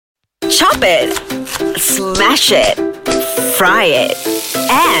Chop it, smash it, fry it,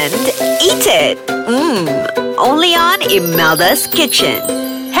 and eat it. Only on Imelda's Kitchen.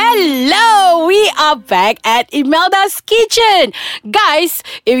 Hello, we are back at Imelda's Kitchen. Guys,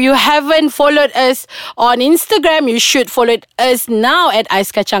 if you haven't followed us on Instagram, you should follow us now at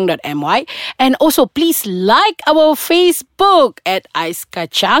aiskacang.my. And also, please like our Facebook at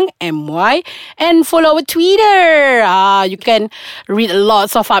aiskacangmy and follow our Twitter. You can read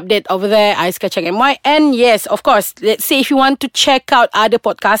lots of updates over there, aiskacangmy. And yes, of course, let's say if you want to check out other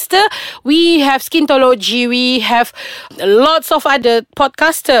podcaster, we have Skintology, we have lots of other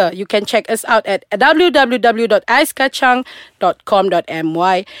podcaster. You can check us out at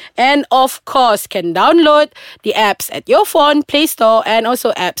www.aiskacang.com.my. And of course, can download the apps at your phone, Play Store and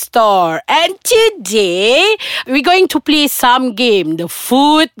also App Store. And today, we're going to play some game, the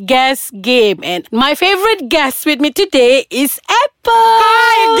food guess game. And my favorite guest with me today is Apple.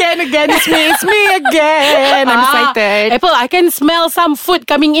 Hi, again, it's me again. I'm excited. Apple, I can smell some food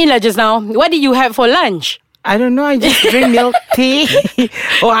coming in just now. What did you have for lunch? I don't know, I just drink milk tea.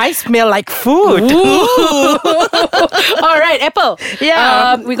 Oh, I smell like food. All right, Apple.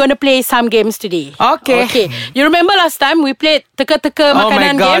 Yeah. We're going to play some games today. Okay. You remember last time we played teka-teka makanan Oh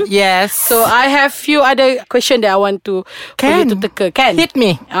my God, game? yes. So I have few other questions that I want to for you to teka. Can? Hit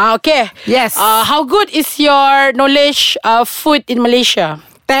me. Okay. Yes. How good is your knowledge of food in Malaysia?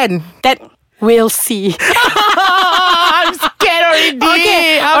 10. That we'll see. I'm scared already.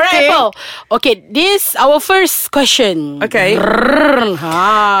 Okay. All right, Apple. Okay, this our first question. Okay.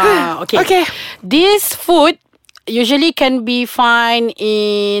 Okay. This food usually can be found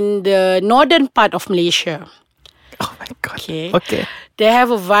in the northern part of Malaysia. Oh my God. Okay. They have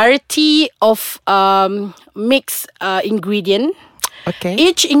a variety of mixed ingredient. Okay.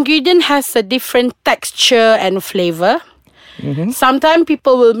 Each ingredient has a different texture and flavor. Sometimes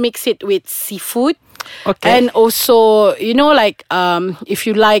people will mix it with seafood. Okay. And also, if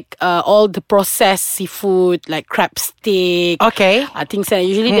you like all the processed seafood, like crab stick. Okay. Things like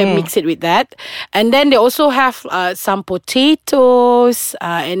usually they mix it with that. And then they also have some potatoes.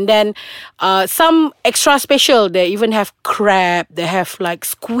 And then some extra special. They even have crab. They have like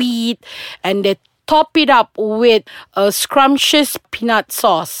squid. And they top it up with a scrumptious peanut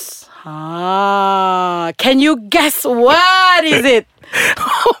sauce. Can you guess what is it?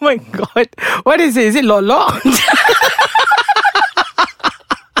 Oh my God. What is it? Is it lolo? No.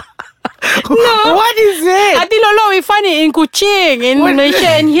 What is it? Hati lolo, we find it in Kuching, in Malaysia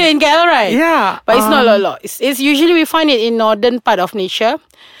and here in KL, right? Yeah. But it's not lolo. It's usually we find it in northern part of Malaysia.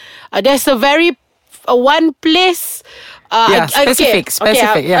 There's a very one place. Specific.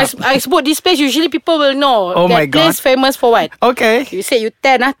 Yeah. I suppose this place usually people will know. Oh my God. Place famous for what? Okay. You say you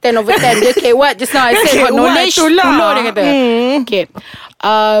 10 over 10. Okay, what? Just now I said what knowledge. Itulah. Dia kata. Okay.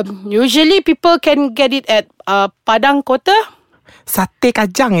 Usually people can get it at Padang Kota. Sate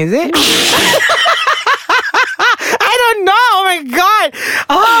kajang, is it? I don't know. Oh my God.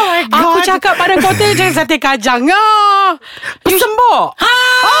 Aku cakap Padang Kota je sate kajang. Pesembok.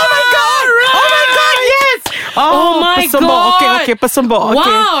 Oh my God. Right. Oh my God, yes. Oh my pesembok. God. Okay, pesembok.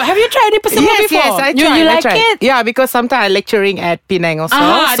 Okay. Wow. Have you tried the pesembok before? Yes, I tried. You like it? Yeah, because sometimes I'm lecturing at Penang also.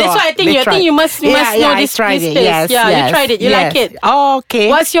 That's why I think you must know this place. Yes, you tried it. You like it? Oh, okay.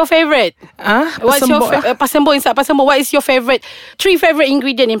 What's your favorite? What's your pasembok inside pasembok? What is your favorite? 3 favorite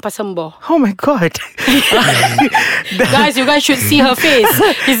ingredient in pasembok. Oh my God. Guys, you guys should see her face.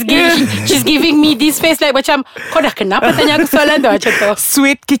 She's giving me this face like macam kau dah kenapa tanya aku soalan tu macam tu.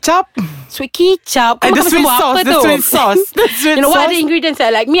 Sweet ketchup. Sweet ketchup. And the sweet sauce. Apa The tu? sweet sauce. The sweet You know what sauce. are the ingredients I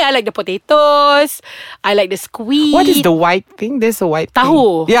like? Me, I like the potatoes. I like the squid. What is the white thing? There's a white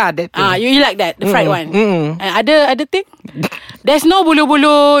Tahu. thing. Yeah, that thing. You like that, the fried one. And other thing? There's no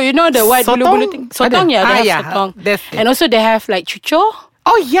bulu-bulu. You know the white Sotong? bulu-bulu thing. Sotong, Ada? they have Yeah. sotong. That's it. And also they have like chucho.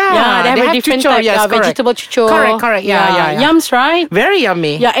 Oh yeah, They have a different chucho, type. yes, correct. Vegetable chucho. Correct. Yeah. Yums, right? Very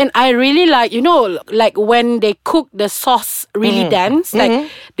yummy. Yeah, and I really like, like when they cook the sauce really dense, like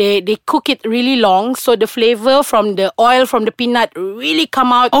they cook it really long, so the flavor from the oil from the peanut really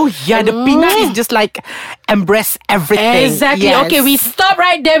come out. Oh yeah, the peanut is just like embrace everything. Exactly. Yes. Okay, we stop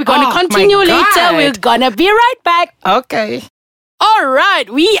right there. We're gonna Oh, continue my later. God. We're gonna be right back. Okay.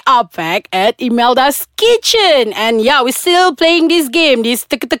 Alright, we are back at Imelda's Kitchen. And yeah, we're still playing this game, this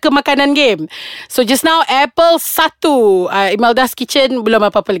teka-teka makanan game. So just now, Apple 1. Imelda's Kitchen belum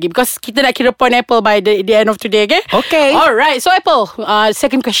apa-apa lagi. Because kita nak kira point Apple by the end of today, okay? Okay. Alright, so Apple,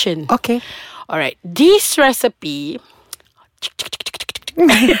 second question. Okay. Alright, this recipe...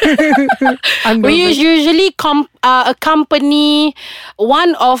 we usually accompany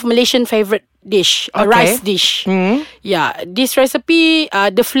one of Malaysian favorite dish, a Okay. rice dish. Yeah, this recipe,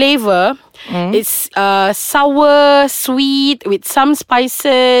 the flavor is sour, sweet with some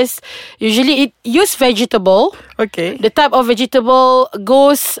spices. Usually, it use vegetable. Okay. The type of vegetable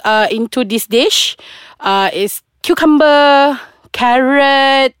goes into this dish is cucumber,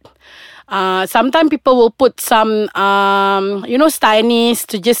 carrot. Sometimes people will put some, star anise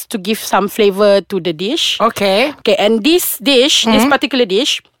to give some flavor to the dish. Okay. Okay, and this dish, this particular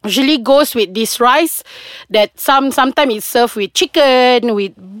dish, usually goes with this rice that sometimes it's served with chicken,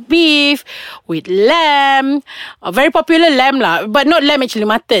 with beef, with lamb. Very popular lamb lah, but not lamb actually,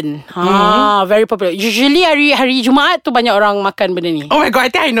 mutton. Very popular. Usually hari Jumaat tu banyak orang makan benda ni. Oh my God, I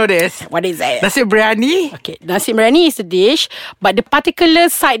think I know this. What is it? Nasi biryani. Okay, nasi biryani is a dish, but the particular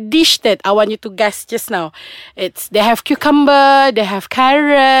side dish that I want you to guess just now, they have cucumber, they have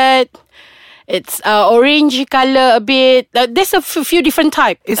carrot. It's orange color a bit. There's a few different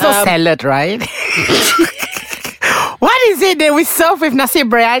types. It's not salad, right? What is it that we serve with nasi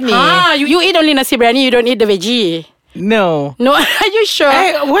biryani? You eat only nasi biryani. You don't eat the veggie. No. No, are you sure?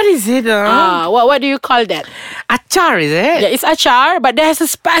 What is it? What do you call that? Achar, is it? Yeah, it's achar, but there's a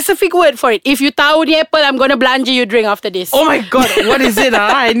specific word for it. If you tahu ni apple, I'm gonna belanja you drink after this. Oh my God, what is it?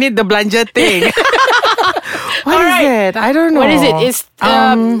 I need the belanja thing. What is it? I don't know. What is it? It's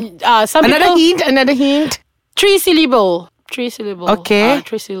some Another hint. 3 syllable. 3 syllable. Okay.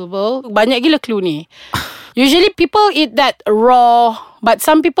 3 syllable. Banyak gila clue ni. Usually people eat that raw, but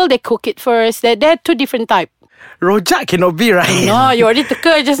some people they cook it first. There are 2 different types. Rojak cannot be, right? No, you already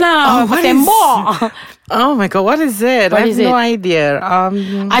teka just now. what Tembok. Oh my God, what is it? What I is have no it? idea.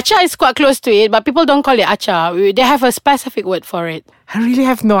 Achar is quite close to it, but people don't call it achar. They have a specific word for it. I really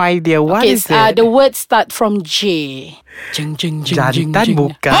have no idea. What is it? The word start from J. Jing, jing, jing, jing, Jantan jing.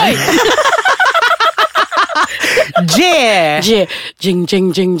 bukan. Hai. J. J. Jing,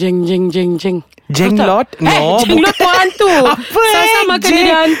 jing, jing, jing, jing, jing, jing. Jenglot? No, Jenglot tu hantu. Apa Sama makan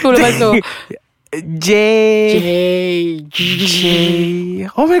dia hantu lepas tu. J.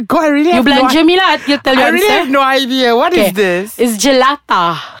 Oh my God, I really You have belanja me lah. You tell I your really answer. have no idea. What is this? It's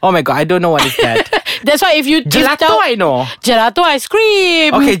gelata. Oh my God, I don't know what is that. That's why if you Gelato, I know. Gelato ice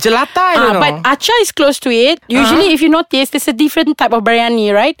cream. Okay, gelata, I don't know. But achar is close to it. Usually, if you notice, there's a different type of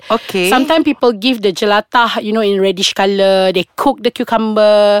biryani, right? Okay. Sometimes people give the gelata, in reddish color. They cook the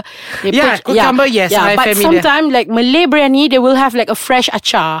cucumber. They cucumber, yes, I'm but familiar. sometimes, like Malay biryani, they will have like a fresh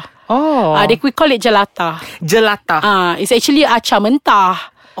achar. Oh. We call it gelata. Gelata. It's actually achar mentah.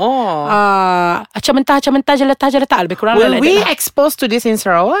 Oh. Achar mentah, gelata. Lebih kurang Were like we that. exposed to this in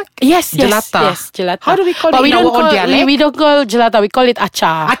Sarawak? Yes, Gelata. Yes, gelata. How do we call But it we in don't our own call, dialect? We don't call gelata. We call it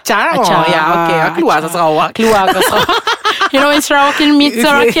achar. Achar? Oh, yeah, okay. Keluar achar. Sarawak. Keluar ke Sarawak. In Sarawakian meet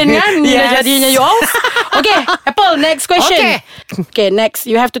Sarawakian kan? Yes. Jadinya you all. Okay, Apple, next question. Okay, next.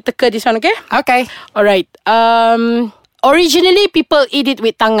 You have to teka this one, okay? Okay. Alright. Originally, people eat it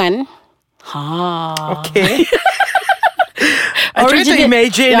with tangan. Okay. I try to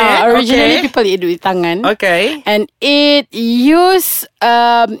imagine it. Originally, Okay. people eat with tangan. Okay. And it use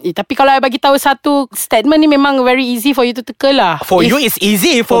tapi kalau I bagi tahu satu statement ni memang very easy for you to teka lah. For you, it's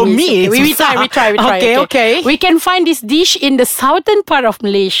easy. For me, it's we susah. try. Okay. We can find this dish in the southern part of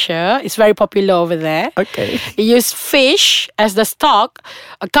Malaysia. It's very popular over there. Okay. It use fish as the stock,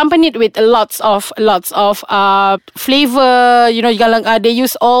 accompanied with lots of flavor. They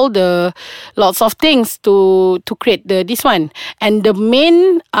use all the lots of things to create this one. And the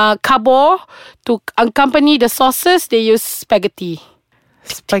main carbo to accompany the sauces, they use spaghetti.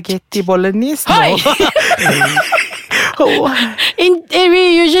 Spaghetti bolognese? Hi. No. We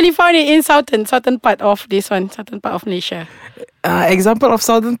usually find it in southern part of southern part of Malaysia. Example of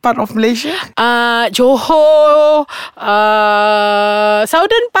southern part of Malaysia? Johor,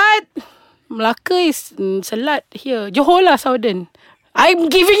 southern part. Melaka is Selat here. Johor lah southern. I'm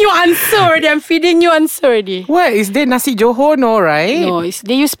giving you answer already. I'm feeding you answer already. What? Is there nasi Johor? No, right? No,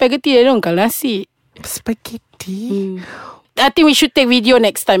 they use spaghetti. They don't call nasi. Spaghetti? I think we should take video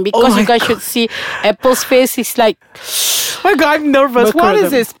next time because you guys should see Apple's face is like. Oh my God, I'm nervous. What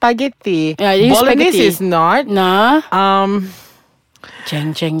is it? Spaghetti. Yeah, it is Bolognese spaghetti. is not. Nah. Honey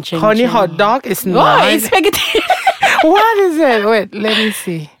Jeng. hot dog is Oh, not. it's spaghetti. What is it? Wait, let me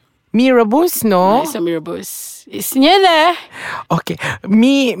see. Mi rebus? No. It's not mee rebus. It's near there. Okay.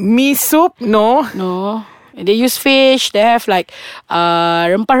 Mi soup? No. No. They use fish. They have like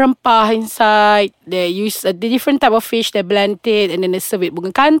rempah-rempah inside. They use the different type of fish. They blend it and then they serve it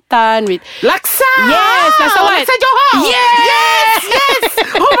bukan kantan with Laksa! Yes, laksa what? Laksa Johor! Yes!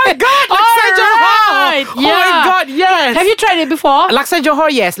 Yes! Oh my God! Laksa Johor! Alright, Oh my God, yes! Have you tried tried it before? Laksa Johor,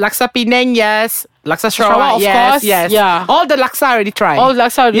 yes. Laksa Penang, yes. Laksa Sarawak, Sarawak, of yes. course. Yes. Yeah. All the laksa I already tried. All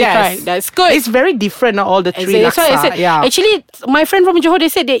laksa already Yes. tried. That's good. It's very different, all the three That's why I laksa. said, actually, my friend from Johor, they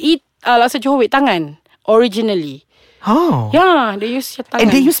said they eat laksa Johor with tangan originally. Oh. Yeah, they use your tangan. And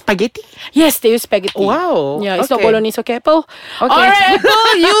they use spaghetti? Yes, they use spaghetti. Wow. Yeah, it's not Okay. bolognese, okay, Apple? Okay. Alright,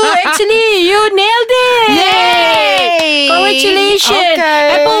 Apple, you nailed it. Yay! Congratulations.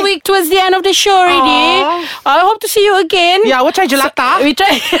 Okay. Apple, week towards the end of the show already. I hope to see you again. Yeah, we'll try gelata. We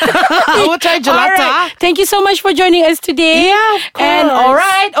try. We'll try gelata. Alright. Thank you so much for joining us today. Yeah, of And course.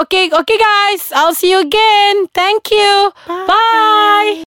 alright, okay, guys. I'll see you again. Thank you. Bye.